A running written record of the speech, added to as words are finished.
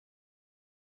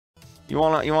You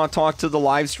wanna talk to the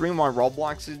live stream while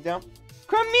Roblox is down?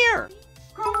 Come here.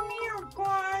 Come here,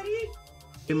 buddy.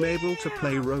 I'm able to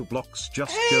play Roblox.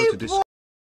 Just Hey, go to Discover.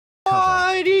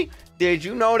 buddy. Did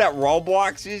you know that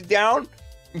Roblox is down?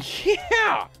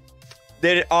 Yeah.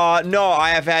 No,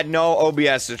 I have had no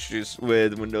OBS issues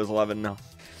with Windows 11. No.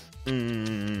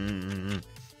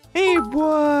 Hey,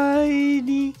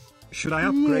 buddy. Should I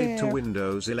upgrade to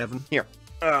Windows 11? Here.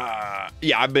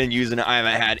 Yeah, I've been using it. I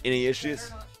haven't had any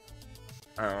issues.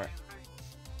 All right.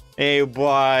 Hey,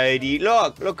 buddy.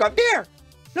 Look up there.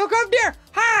 Look up there.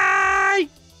 Hi.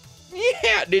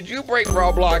 Yeah. Did you break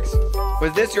Roblox?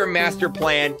 Was this your master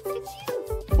plan?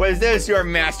 Was this your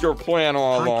master plan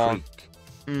all along?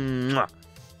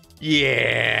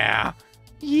 Yeah.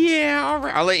 Yeah. All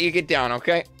right. I'll let you get down,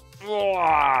 okay?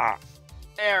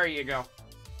 There you go.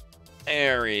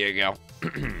 There you go.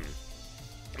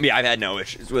 Yeah, I've had no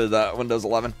issues with Windows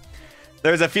 11.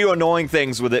 There's a few annoying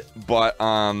things with it, but,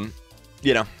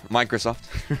 you know, Microsoft.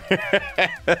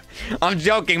 I'm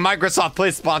joking. Microsoft,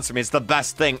 please sponsor me. It's the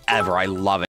best thing ever. I love it.